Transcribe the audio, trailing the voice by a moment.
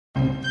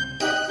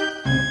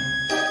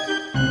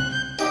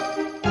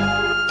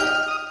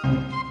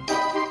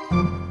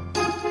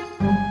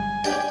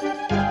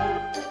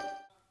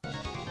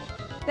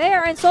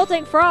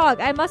insulting frog.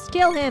 I must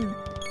kill him.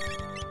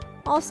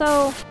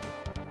 Also...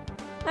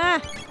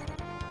 Ah!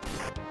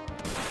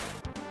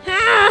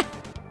 Ah!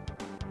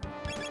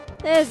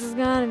 This is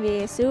gonna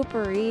be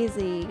super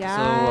easy,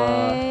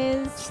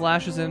 guys. So,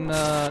 Slash is in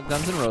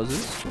Guns N'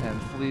 Roses,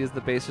 and Flea is the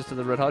bassist of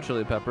the Red Hot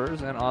Chili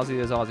Peppers, and Ozzy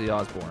is Ozzy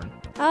Osbourne.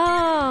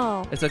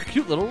 Oh. It's a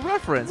cute little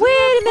reference. Wait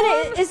a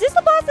minute. Is this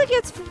the boss that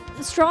gets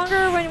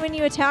stronger when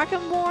you attack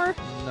him more?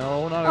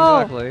 No,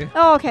 not exactly.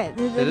 Oh, okay.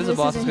 It is a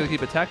boss that's going to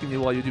keep attacking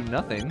you while you do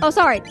nothing. Oh,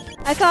 sorry.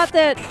 I thought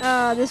that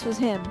this was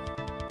him.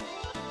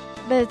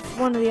 But it's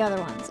one of the other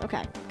ones.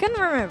 Okay.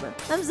 Couldn't remember.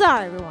 I'm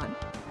sorry, everyone.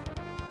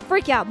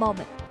 Freak out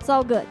moment. It's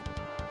all good.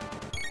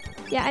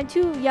 Yeah, I'm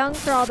too young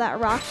for all that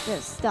rock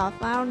stuff.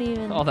 I don't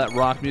even... All that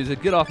rock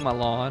music. Get off my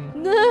lawn.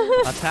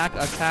 Attack,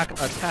 attack,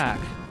 attack.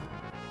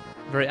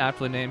 Very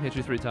aptly named. Hit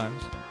you 3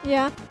 times.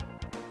 Yeah.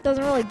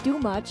 Doesn't really do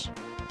much.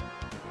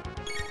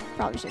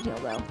 Probably should heal,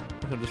 though.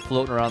 I'm just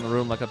floating around the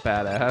room like a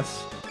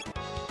badass.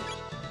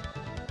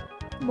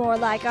 More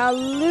like a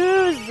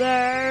loser.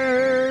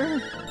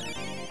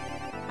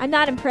 I'm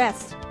not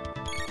impressed.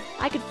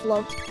 I could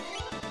float.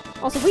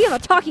 Also, we have a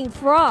talking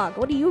frog.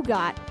 What do you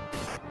got?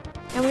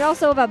 And we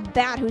also have a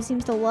bat who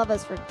seems to love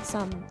us for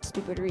some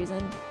stupid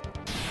reason.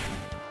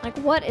 Like,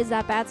 what is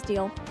that bat's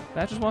deal?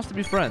 Bat just wants to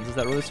be friends. Is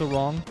that really so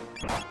wrong?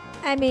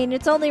 I mean,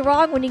 it's only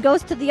wrong when he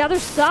goes to the other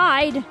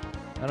side.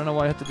 I don't know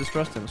why you have to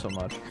distrust him so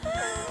much.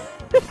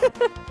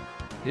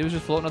 He was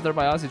just floating up there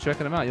by Ozzy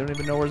checking him out. You don't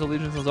even know where his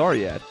allegiances are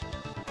yet.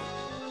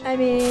 I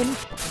mean,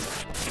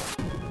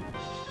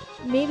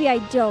 maybe I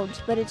don't,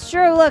 but it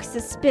sure looks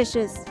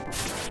suspicious.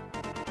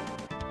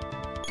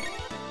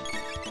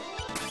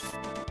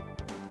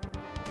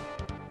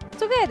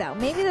 It's okay, though.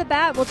 Maybe the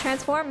bat will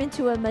transform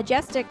into a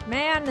majestic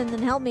man and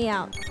then help me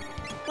out.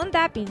 Wouldn't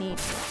that be neat?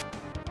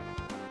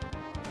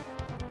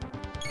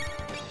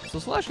 So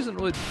Slash isn't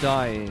really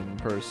dying,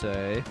 per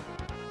se.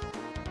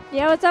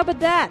 Yeah, what's up with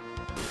that?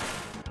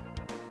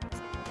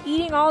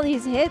 Eating all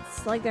these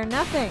hits like they're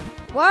nothing.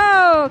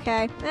 Whoa,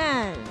 okay.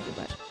 Nah, didn't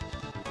do much.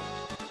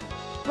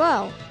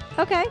 Whoa,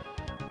 okay.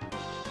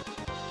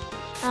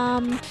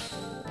 Are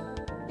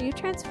you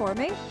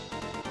transforming?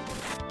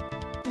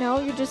 No,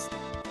 you're just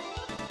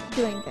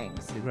doing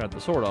things. You grabbed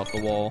the sword off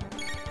the wall.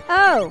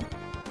 Oh,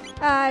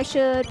 I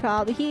should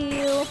probably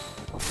heal.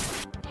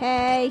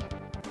 Hey,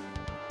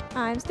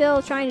 I'm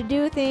still trying to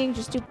do things,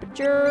 you stupid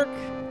jerk.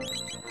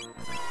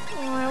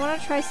 Oh, I want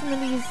to try some of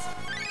these.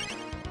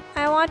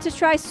 I want to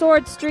try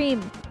Sword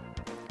Stream.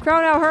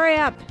 Chrono, hurry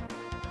up.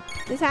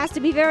 This has to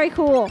be very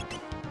cool.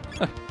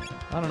 I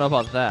don't know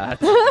about that.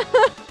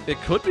 It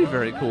could be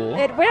very cool.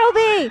 It will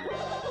be.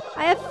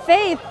 I have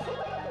faith.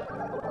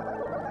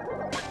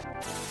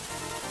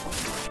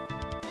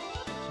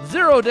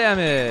 0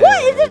 damage.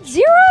 What? Is it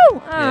 0?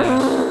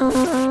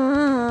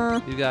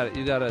 Yeah. You got it.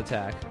 You got to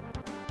attack.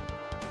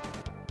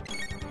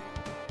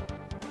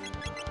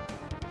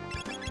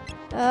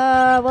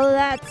 Well,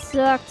 that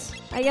sucked.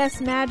 I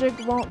guess magic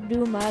won't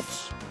do much.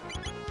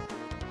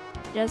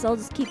 I'll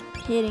just keep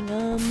hitting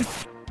them.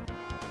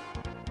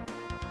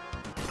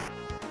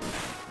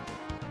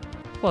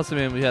 Plus, I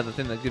mean, we have the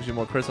thing that gives you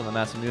more crits on the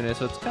massive unit,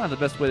 so it's kind of the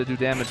best way to do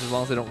damage as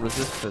long as they don't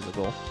resist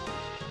physical.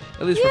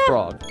 At least for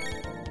Frog.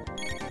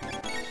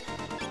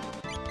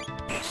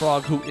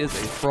 Frog, who is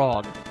a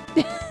frog.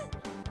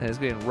 And is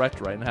getting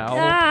wrecked right now.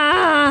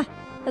 Ah!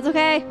 That's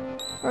okay.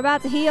 We're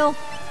about to heal.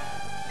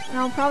 And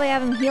I'll probably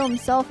have him heal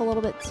himself a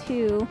little bit,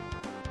 too.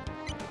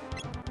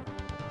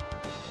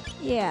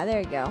 Yeah, there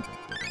you go.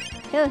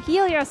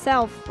 Heal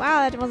yourself.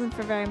 Wow, that wasn't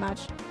for very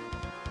much.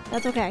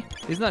 That's okay.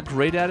 He's not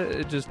great at it.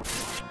 It just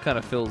kind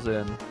of fills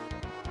in.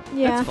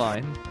 Yeah. That's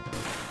fine.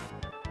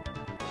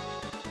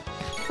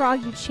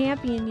 Frog, you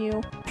champion,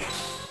 you.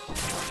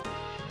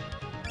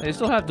 And you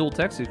still have dual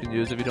techs you can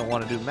use if you don't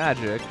want to do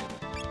magic.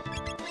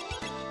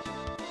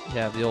 You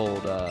have the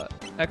old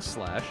X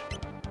slash.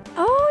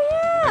 Oh,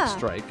 yeah. X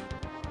strike.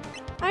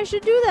 I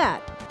should do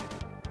that.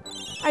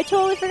 I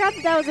totally forgot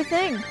that was a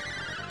thing.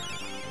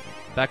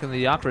 Back in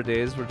the Yakra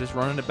days, we're just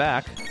running it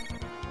back.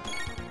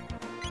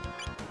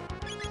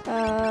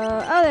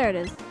 Oh, there it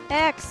is.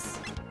 X.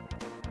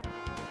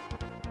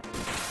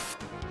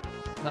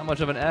 Not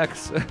much of an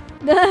X.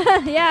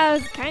 Yeah,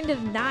 it was kind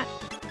of not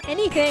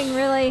anything,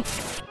 really.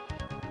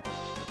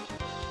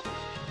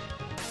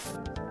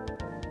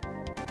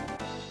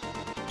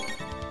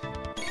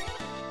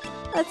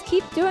 Let's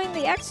keep doing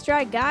the X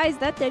strike, guys.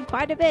 That did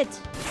quite a bit.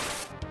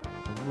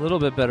 A little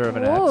bit better of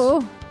an Ooh.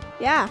 X.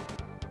 Yeah.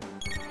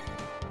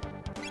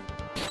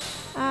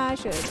 I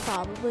should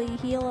probably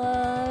heal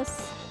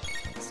us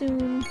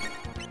soon.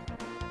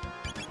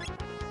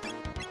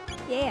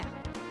 Yeah.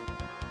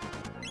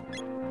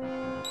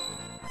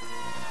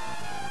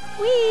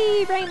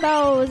 Whee!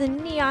 Rainbows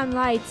and neon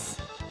lights.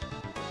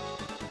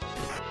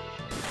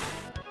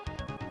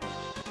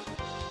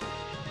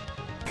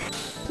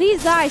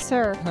 Please die,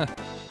 sir.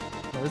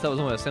 At least that was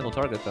only a single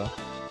target, though.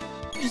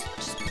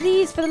 Just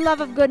please, for the love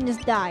of goodness,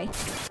 die.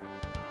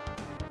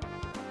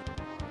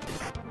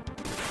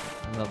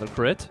 Another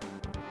crit.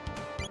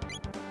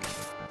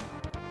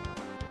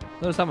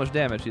 Notice how much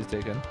damage he's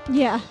taken.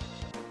 Yeah.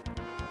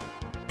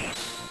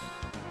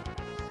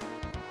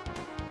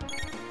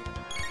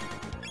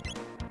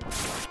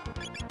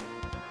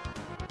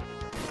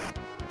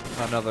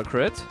 Another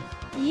crit.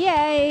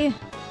 Yay.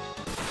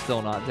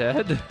 Still not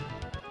dead.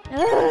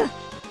 Ugh.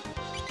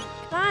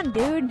 Come on,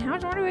 dude. How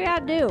much more do we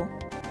gotta do?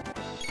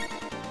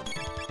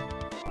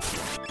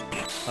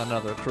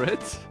 Another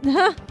crit.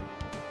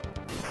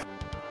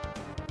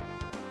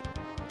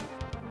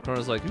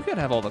 Chrono's like, you can't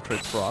have all the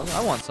crits, Frog.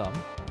 I want some.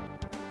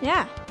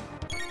 Yeah.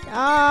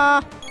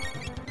 Got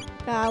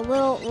a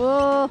little.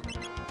 Whoa.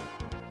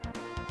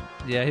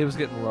 Yeah, he was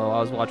getting low.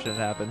 I was watching it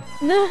happen.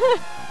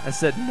 I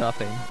said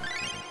nothing.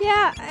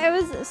 Yeah, I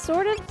was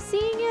sort of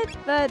seeing it,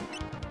 but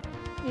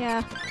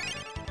yeah.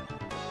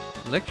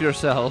 Lick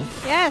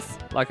yourself. Yes.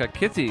 Like a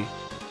kitty.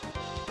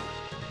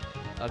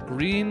 A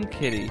green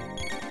kitty.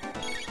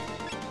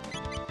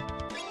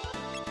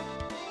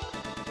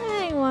 I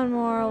think one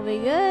more will be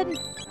good.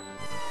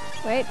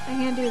 Wait, I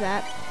can't do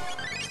that.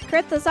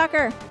 Crit the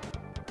sucker.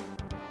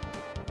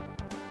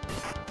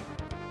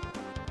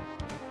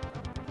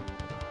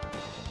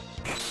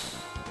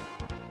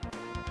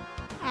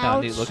 Kinda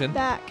Ouch, neat looking.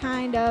 that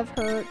kind of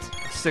hurt.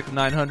 Sick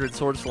 900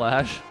 sword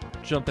slash.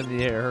 Jump in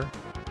the air.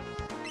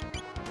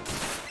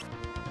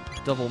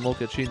 Double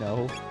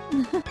mochaccino.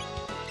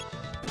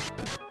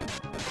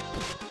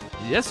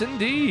 Yes,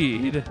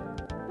 indeed.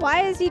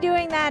 Why is he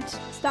doing that?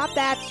 Stop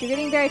that. You're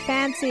getting very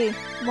fancy.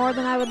 More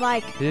than I would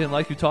like. He didn't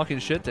like you talking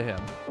shit to him.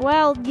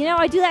 Well, you know,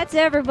 I do that to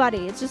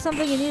everybody. It's just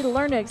something you need to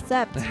learn to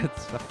accept.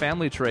 It's a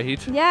family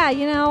trait. Yeah,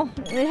 you know,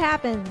 it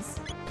happens.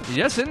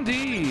 Yes,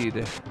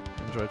 indeed.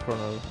 Enjoy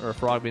Chrono or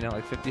Frog being at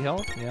like 50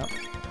 health. Yeah.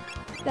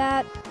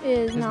 That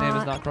is His name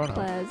is not Chrono.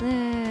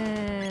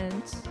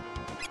 pleasant.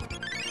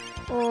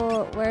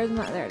 Oh, where's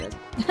my... There it is.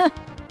 I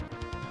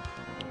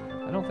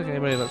don't think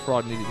anybody but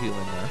Frog needed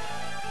healing there.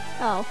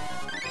 Oh.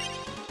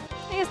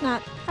 I guess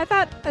not. I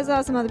thought I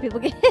saw some other people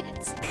get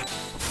hit.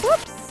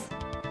 Whoops.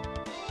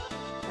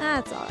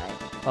 That's alright.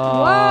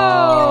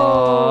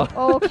 Whoa!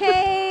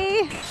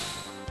 Okay.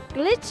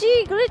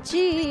 Glitchy,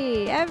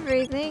 glitchy.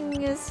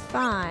 Everything is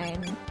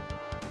fine.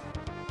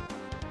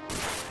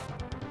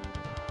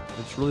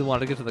 I just really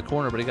wanted to get to the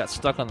corner, but he got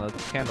stuck on the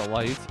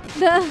candlelight.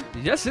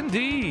 Yes,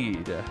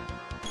 indeed.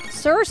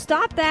 Sir,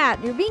 stop that.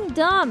 You're being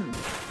dumb.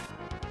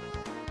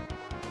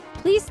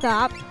 Please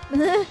stop.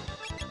 Did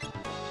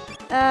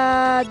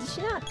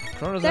she not?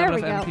 Chrono's There not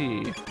we enough go.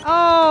 MP.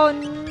 Oh,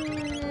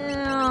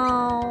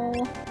 no.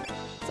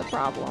 It's a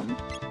problem.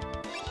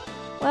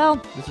 Well,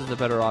 This is the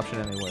better option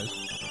anyways.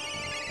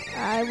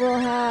 I will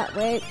have...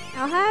 Wait.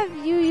 I'll have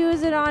you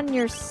use it on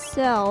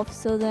yourself,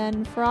 so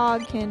then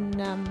Frog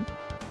can,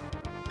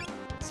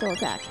 still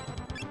attack.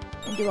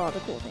 And do all the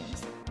cool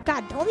things.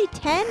 God, only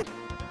 10?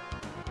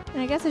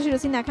 And I guess I should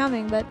have seen that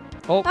coming, but...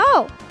 Oh.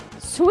 Oh!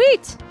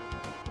 Sweet!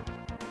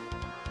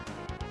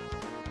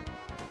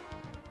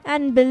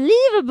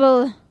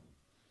 Unbelievable!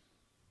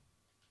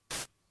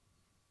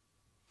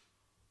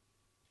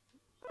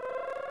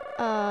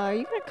 Are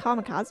you gonna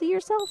kamikaze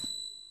yourself?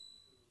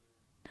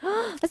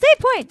 A save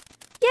point!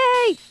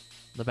 Yay!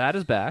 The bat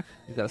is back.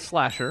 You got a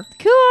slasher,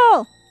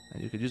 Cool!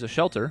 and you could use a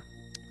shelter.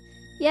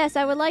 Yes,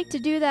 I would like to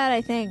do that,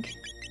 I think.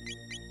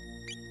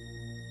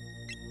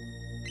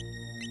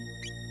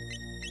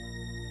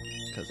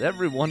 Because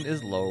everyone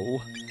is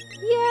low.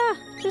 Yeah,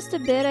 just a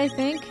bit, I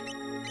think.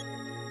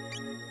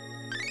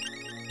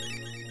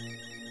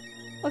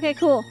 Okay,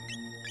 cool.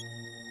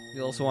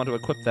 You also want to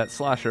equip that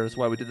slasher. That's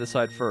why we did this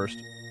side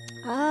first.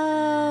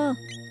 Oh.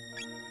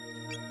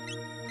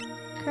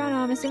 Chrono,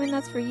 I'm assuming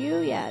that's for you?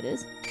 Yeah, it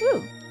is.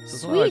 Ooh, So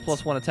it's only like sweet.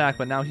 +1 attack,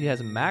 but now he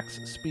has max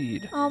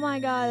speed. Oh my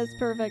god, that's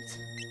perfect.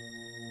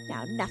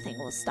 Now nothing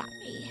will stop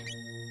me.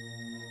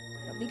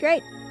 It'll be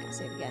great. Gotta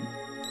save again.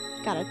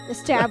 Gotta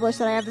establish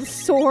that I have the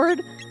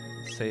sword.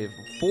 Save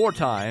 4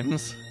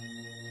 times.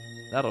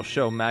 That'll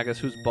show Magus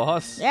who's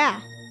boss. Yeah.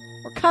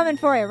 We're coming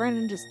for you. We're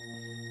gonna just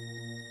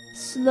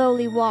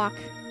slowly walk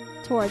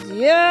towards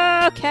you.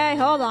 Okay,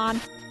 hold on.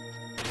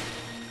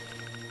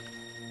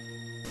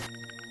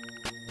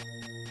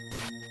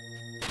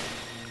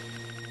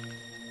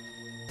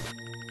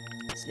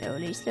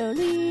 Slowly,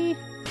 slowly.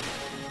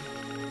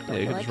 Yeah,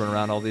 you can just run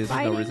around all these.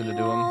 There's no reason to do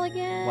them.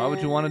 Again. Why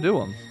would you want to do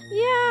them?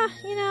 Yeah,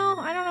 you know,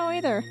 I don't know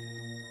either.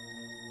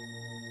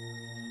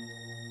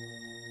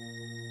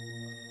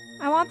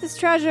 I want this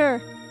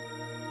treasure.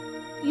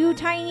 You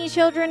tiny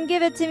children,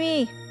 give it to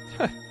me.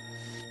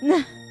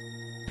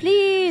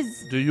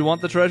 Please. Do you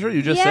want the treasure?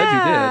 You just said you did.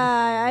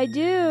 Yeah, I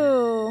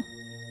do.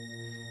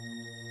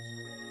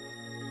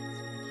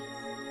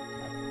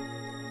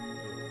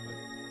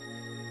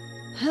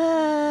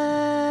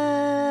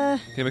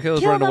 Okay, Michaela's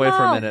Kill running away them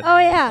for a all. minute. Oh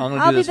yeah, I'm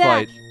gonna I'll do be this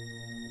back. fight.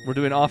 We're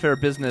doing off-air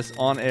business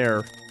on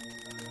air.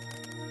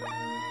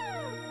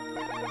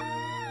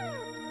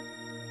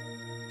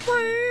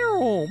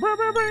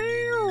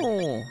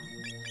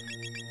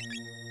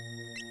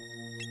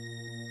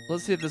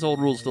 Let's see if this old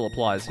rule still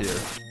applies here.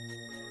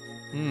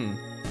 You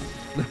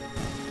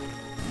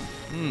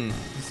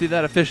see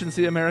that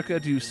efficiency, America?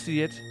 Do you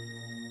see it?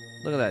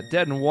 Look at that.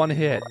 Dead in one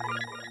hit.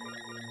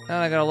 And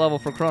I got a level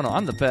for Chrono.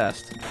 I'm the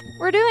best.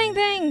 We're doing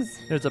things.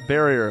 There's a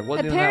barrier. It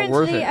wasn't even that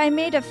worth Apparently, it. I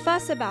made a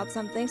fuss about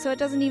something, so it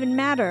doesn't even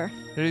matter.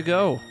 There you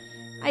go.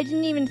 I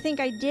didn't even think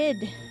I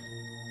did.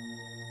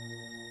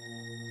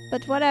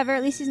 But whatever,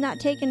 at least he's not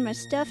taking my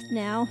stuff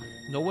now.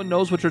 No one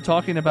knows what you're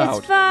talking about.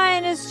 It's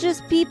fine, it's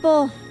just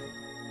people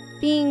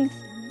doing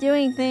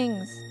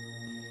things.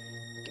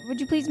 Would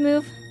you please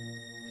move?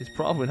 He's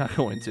probably not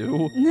going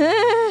to.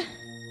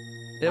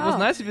 It was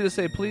nice of you to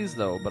say please,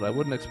 though, but I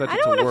wouldn't expect I it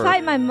don't to want work. to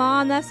fight my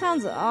mom. That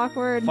sounds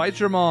awkward. Fight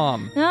your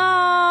mom.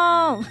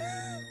 No!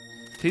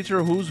 Teach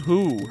her who's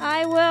who.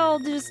 I will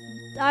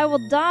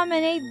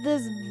dominate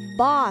this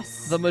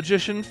boss. The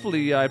magician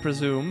Flea, I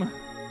presume.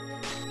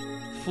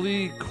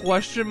 Flea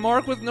question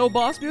mark with no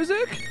boss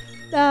music?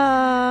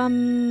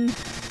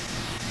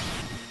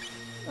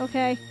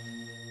 Okay.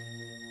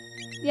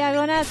 Yeah,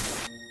 go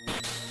nuts.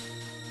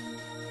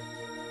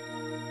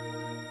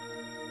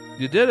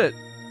 You did it.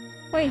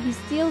 Wait, he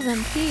steals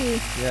MP.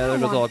 Yeah, there I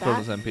goes all want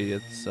Chrono's that. MP.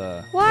 It's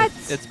What?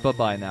 It's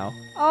bye-bye now.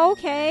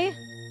 Okay.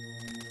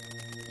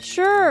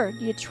 Sure,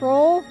 you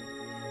troll.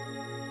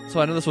 So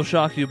I know this will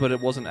shock you, but it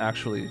wasn't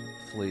actually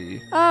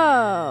Flea.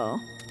 Oh.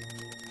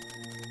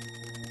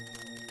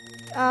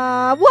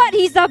 What?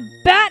 He's a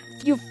bat,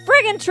 you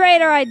friggin'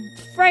 traitor! I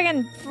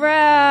friggin'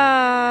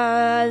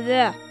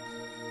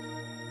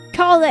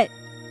 call it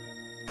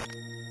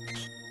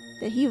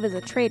that he was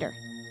a traitor.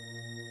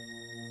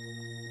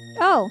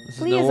 Oh, This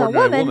Flea is is no a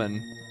ordinary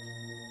woman.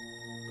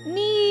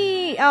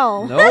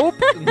 Oh.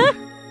 Nope.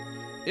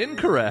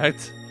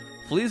 Incorrect.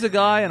 Flea's a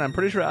guy, and I'm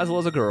pretty sure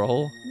Azula's a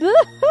girl.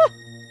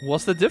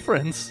 What's the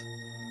difference?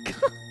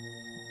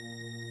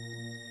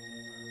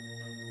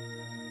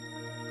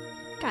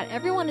 God,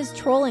 everyone is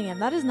trolling him.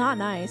 That is not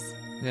nice.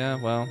 Yeah,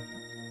 well,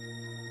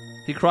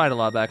 he cried a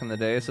lot back in the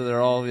day, so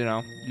they're all,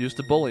 used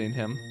to bullying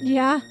him.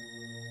 Yeah.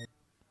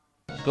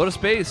 Go to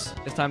space.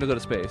 It's time to go to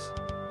space.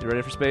 You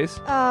ready for space?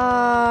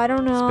 I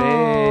don't know.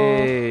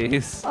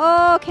 Space.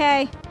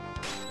 Okay.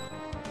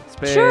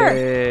 Space. Sure.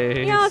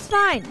 It's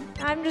fine.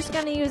 I'm just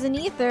gonna use an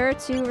ether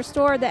to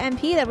restore the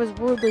MP that was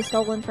rudely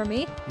stolen from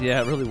me.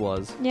 Yeah, it really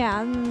was.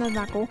 Yeah, that's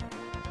not cool.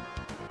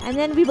 And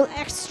then we will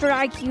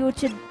extract you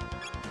to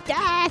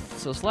death.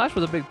 So Slash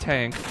was a big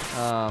tank.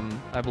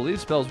 I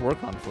believe spells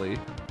work on Flea.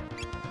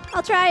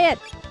 I'll try it.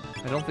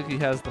 I don't think he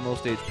has the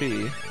most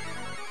HP,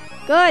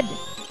 Good.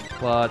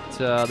 but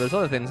there's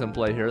other things in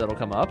play here that'll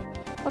come up.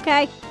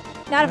 Okay.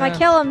 Not if I Yeah.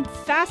 kill him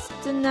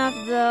fast enough,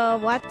 though.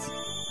 What?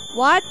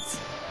 What?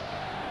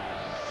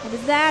 What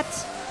is that?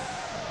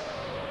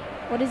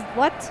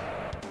 What?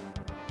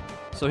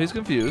 So he's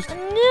confused. No!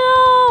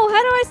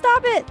 How do I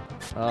stop it?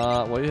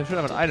 Well, you should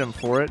have an item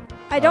for it.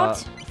 I don't.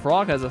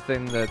 Frog has a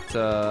thing that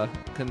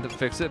can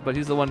fix it, but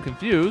he's the one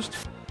confused.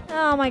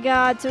 Oh my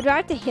god. So do I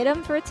have to hit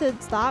him for it to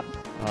stop?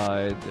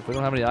 If we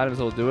don't have any items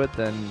that will do it,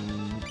 then...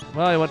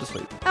 Well, he went to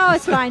sleep. Oh,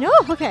 it's fine.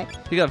 Oh, okay.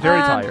 He got very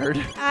tired.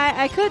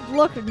 I could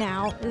look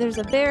now. There's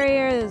a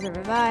barrier, there's a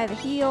revive, a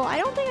heal. I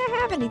don't think I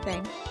have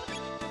anything.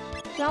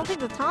 I don't think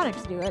the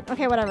tonics do it.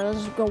 Okay, whatever.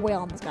 Let's just go wail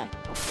on this guy.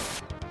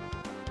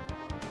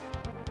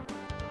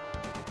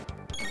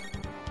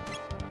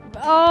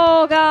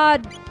 Oh,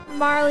 God.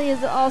 Marley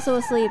is also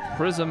asleep.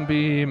 Prism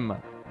Beam.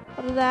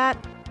 What is that?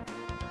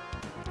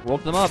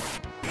 Woke them up.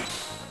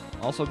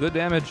 Also good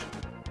damage.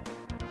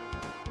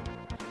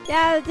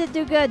 Yeah, that did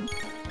do good.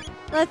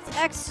 Let's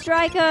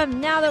X-strike him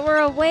now that we're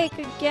awake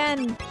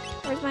again.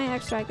 Where's my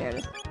X-strike? There it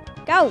is.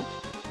 Go!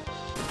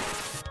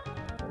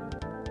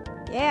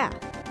 Yeah.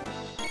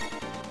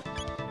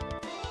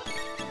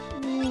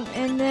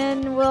 And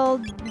then we'll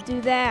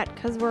do that,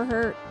 because we're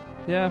hurt.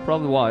 Yeah,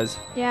 probably wise.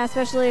 Yeah,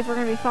 especially if we're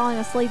going to be falling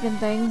asleep in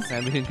things.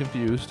 And being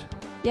confused.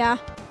 Yeah,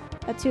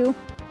 that too.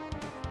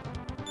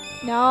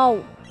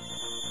 No.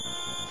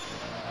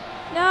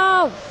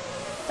 No!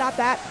 Stop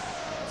that.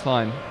 It's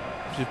fine.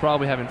 She's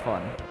probably having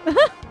fun.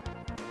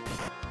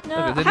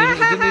 No. Look, it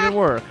didn't even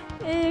work.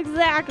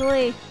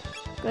 Exactly.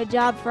 Good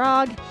job,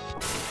 Frog.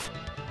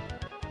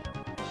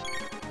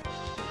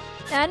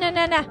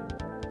 No.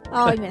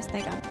 Oh, he missed.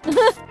 Thank God.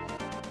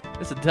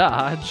 It's a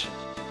dodge.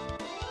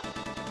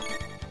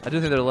 I do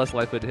think they're less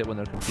likely to hit when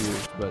they're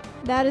confused, but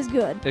That is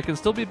good. it can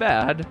still be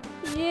bad.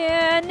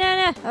 Yeah,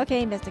 no. Okay,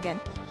 he missed again.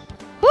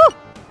 Whew!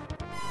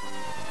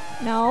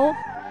 No.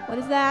 What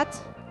is that?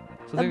 So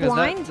the The thing is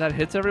blind? that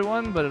hits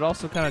everyone, but it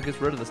also kind of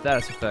gets rid of the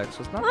status effects,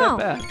 so it's not Oh.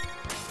 that bad.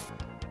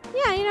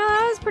 Yeah,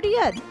 that was pretty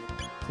good.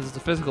 Since it's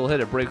a physical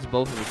hit, it breaks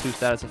both of the two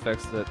status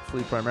effects that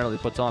Flea primarily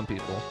puts on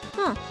people.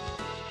 Huh.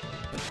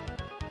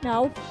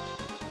 No.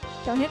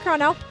 Don't hit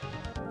Chrono.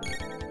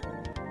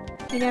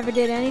 He never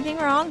did anything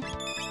wrong.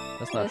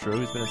 That's not true.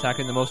 He's been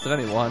attacking the most of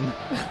anyone.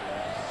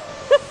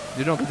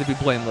 You don't get to be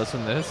blameless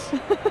in this.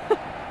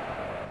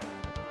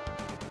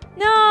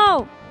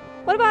 No!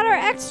 What about our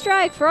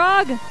X-Strike,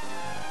 Frog?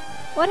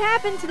 What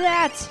happened to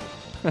that?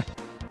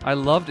 I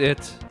loved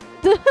it.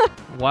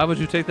 Why would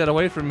you take that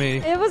away from me?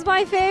 It was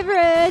my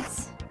favorite.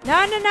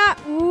 No.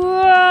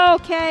 Whoa,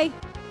 okay.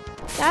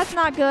 That's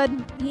not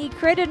good. He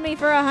critted me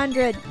for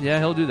 100. Yeah,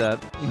 he'll do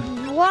that.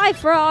 Why,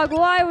 Frog?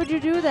 Why would you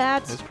do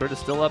that? His crit is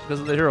still up because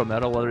of the hero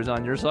medal, whether he's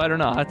on your side or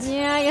not.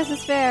 Yeah, I guess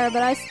it's fair,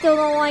 but I still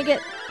don't like it.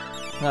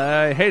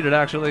 I hate it,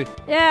 actually.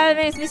 Yeah, it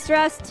makes me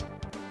stressed.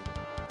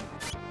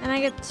 And I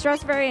get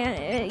stressed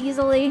very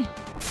easily.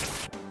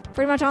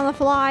 Pretty much on the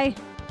fly.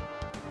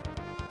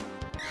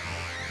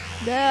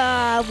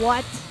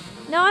 What?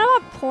 No, I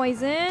don't want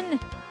poison.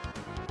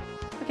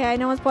 Okay,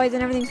 no one's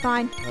poisoned. Everything's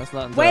fine. That's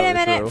not entirely Wait a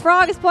minute. true.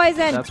 Frog is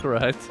poisoned. That's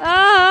correct.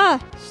 Ah!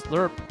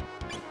 Slurp.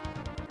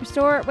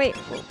 Restore. Wait.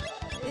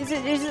 Is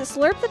it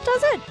Slurp that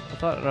does it? I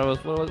thought I was.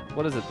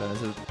 What is it then?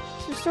 Is it?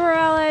 Restore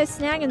ally,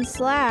 snag and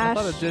slash.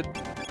 I thought it did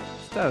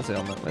status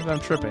ailment. Maybe I'm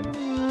tripping.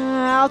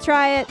 I'll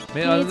try it.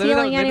 Maybe, It's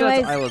healing maybe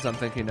anyways. that's Isla's I'm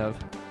thinking of.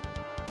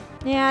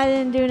 Yeah, I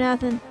didn't do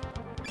nothing.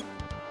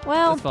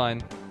 Well, That's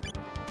fine.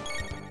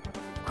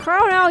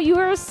 Chrono, you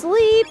were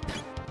asleep.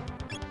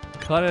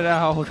 Cut it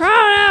out.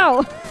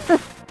 Chrono!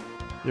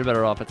 You're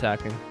better off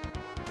attacking.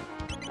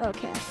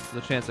 Okay.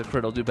 The chance that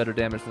crit will do better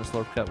damage than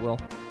Slurp Cut will.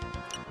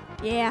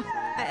 Yeah.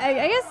 I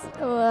guess.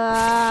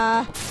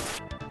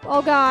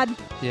 Oh, God.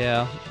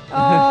 Yeah.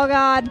 Oh,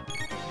 God.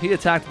 He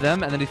attacked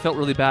them, and then he felt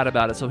really bad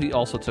about it, so he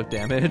also took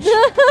damage.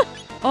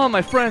 Oh,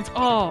 my friends.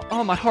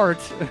 Oh, my heart.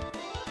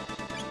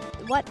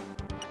 What?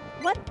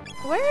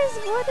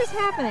 What is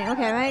happening?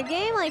 Okay, my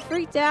game like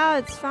freaked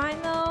out. It's fine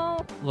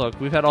though. Look,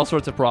 we've had all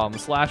sorts of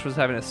problems. Slash was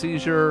having a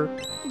seizure.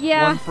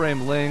 Yeah. One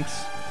frame links.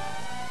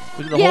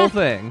 We did the Yeah. whole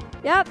thing.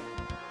 Yep.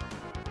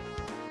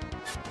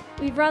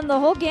 We've run the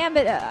whole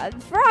gambit.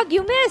 Frog,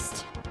 you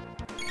missed.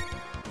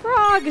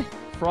 Frog,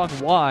 Frog,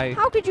 why?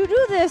 how could you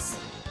do this?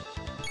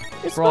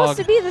 You're Frog. supposed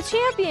to be the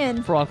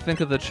champion. Frog, think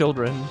of the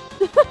children.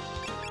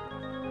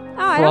 Oh,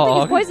 I don't think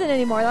he's Frog. poisoned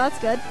anymore. That's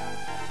good.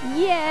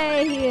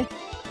 Yay.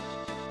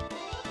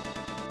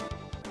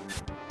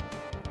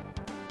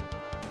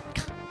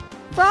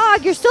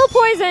 Frog, you're still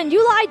poisoned.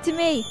 You lied to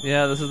me.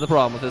 Yeah, this is the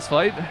problem with this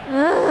fight.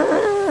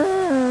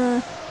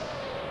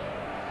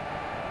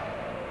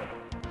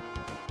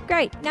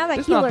 Great. Now that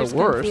It's not healer's the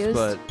worst,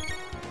 confused.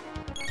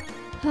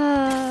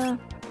 but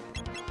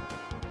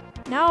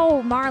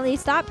No, Marley,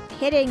 stop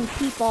hitting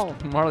people.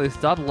 Marley,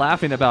 stop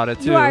laughing about it,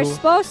 too. You are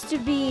supposed to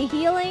be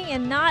healing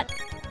and not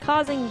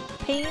causing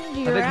pain to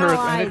your allies.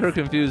 I think her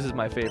confused is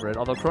my favorite,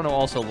 although Chrono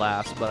also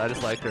laughs, but I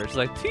just like her. She's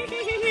like, tee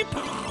hee hee hee.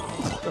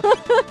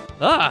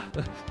 Ah!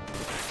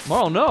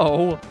 Marl,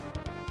 no!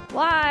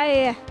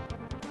 Why?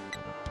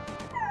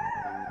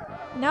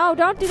 No,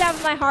 don't do that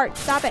with my heart.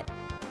 Stop it.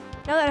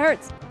 No, that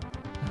hurts.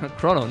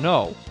 Chrono,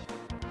 no.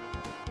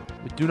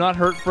 We do not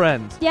hurt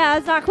friends. Yeah,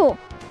 that's not cool.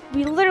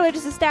 We literally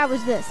just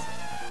established this.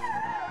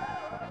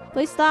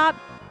 Please stop.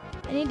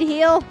 I need to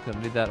heal.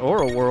 Gonna need that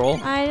aura whirl.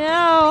 I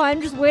know.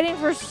 I'm just waiting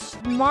for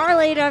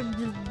Marley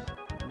to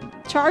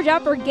charge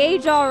up her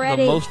gauge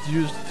already. The most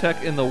used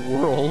tech in the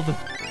world.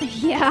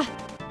 Yeah.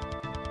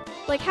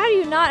 Like, how do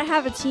you not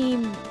have a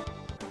team?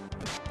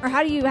 Or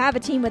how do you have a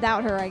team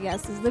without her, I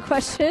guess, is the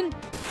question.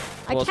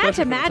 Well, I can't especially for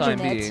the imagine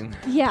time it. being.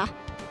 Yeah.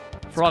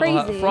 Frog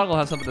crazy. will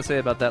have something to say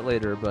about that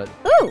later, but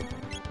Ooh!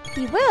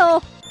 He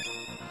will?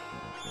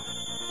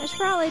 I should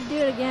probably do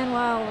it again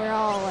while we're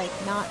all, like,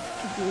 not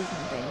confused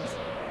and things.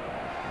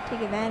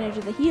 Take advantage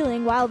of the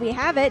healing while we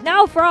have it.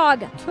 No,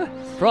 Frog!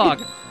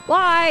 Frog!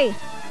 Why?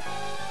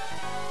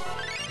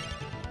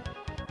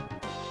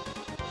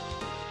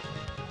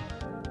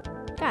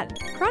 God,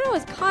 Chrono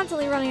is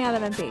constantly running out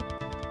of MP.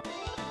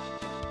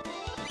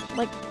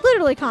 Like,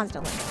 literally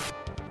constantly.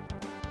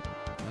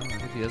 I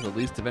think he has the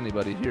least of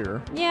anybody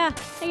here. Yeah,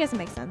 I guess it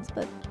makes sense,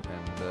 but...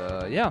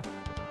 And, yeah.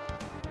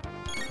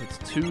 It's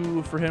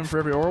 2 for him for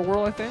every aura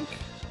whirl, I think.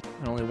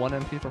 And only 1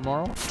 MP for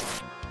Marl.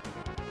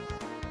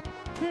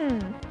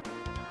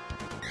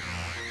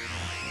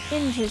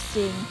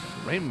 Interesting.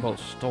 Rainbow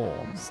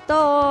Storm.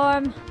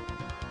 Storm.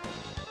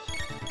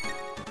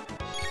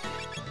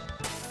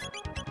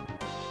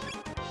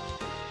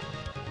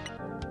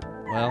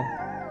 Well,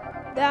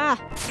 Ah!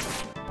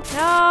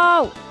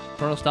 No!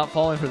 Chrono, stop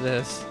falling for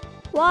this.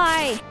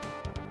 Why?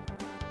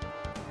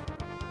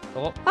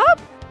 Oh, Oh!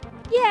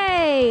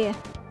 Yay!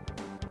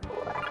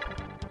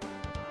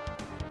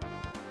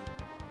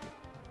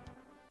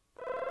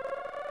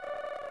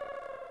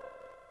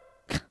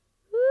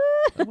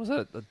 was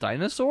that a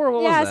dinosaur?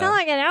 What Yeah, was it that? sounded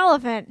like an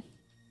elephant.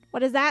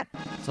 What is that?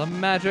 It's a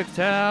magic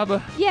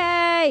tab.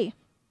 Yay!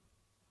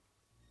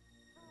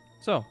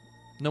 So,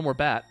 no more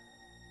bat.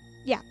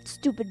 Yeah,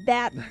 stupid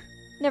bat.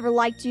 Never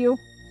liked you.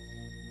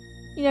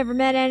 You never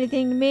meant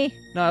anything to me.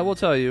 Now, I will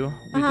tell you,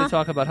 we Uh-huh. did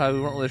talk about how we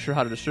weren't really sure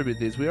how to distribute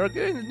these. We are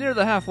getting near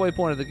the halfway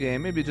point of the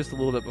game, maybe just a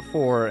little bit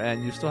before,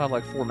 and you still have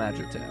like 4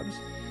 magic tabs.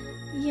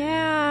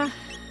 Yeah.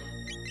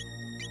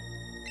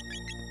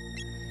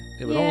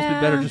 It would almost be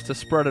better Yeah. just to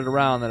spread it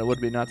around than it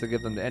would be not to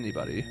give them to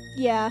anybody.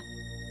 Yeah.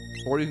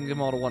 Or you can give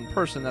them all to one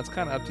person, that's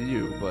kind of up to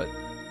you, but...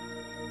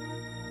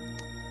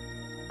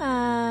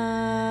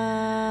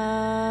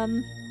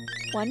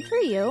 One for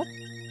you.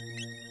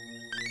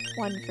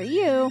 One for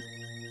you.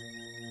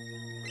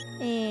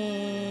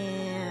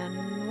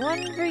 And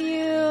one for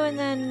you, and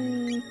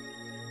then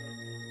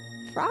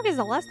Frog is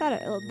the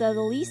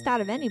least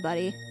out of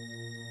anybody.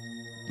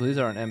 These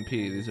aren't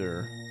MP. These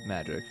are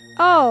magic.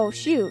 Oh,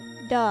 shoot.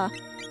 Duh.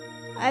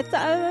 I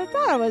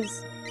thought I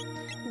was...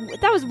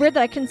 That was weird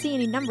that I couldn't see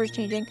any numbers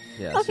changing.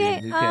 Yeah, Okay,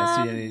 so you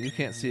can't see any. You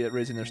can't see it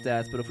raising their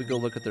stats. But if we go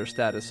look at their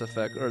status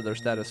effect or their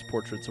status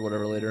portraits or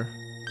whatever later.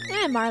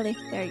 Marley.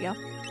 There you go.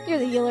 You're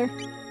the healer.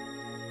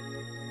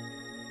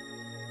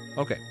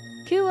 Okay.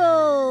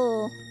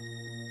 Cool.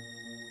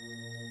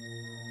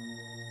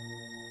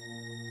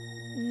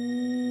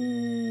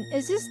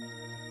 Is this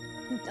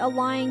a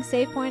lying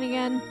save point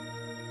again?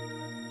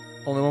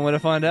 Only one way to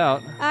find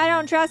out. I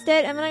don't trust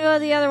it. I'm gonna go to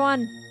the other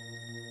one.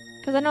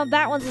 Because I know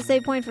that one's a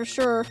save point for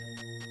sure.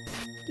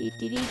 Deet,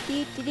 deet, deet,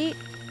 deet, deet, deet.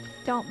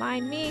 Don't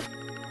mind me.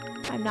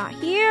 I'm not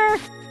here.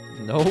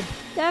 Nope.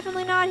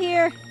 Definitely not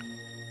here.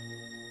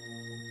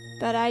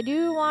 But I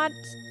do want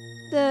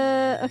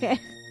the... Okay.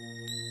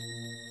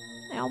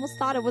 I almost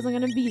thought it wasn't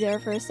going to be there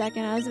for a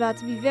second. I was about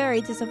to be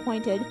very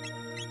disappointed.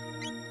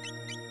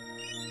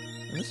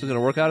 This is going to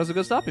work out as a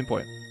good stopping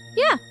point.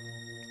 Yeah.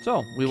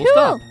 So, we will Cool.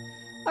 stop.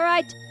 All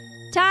right.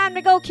 Time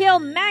to go kill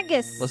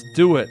Magus. Let's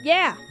do it.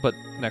 Yeah. But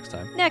next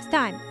time. Next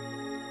time.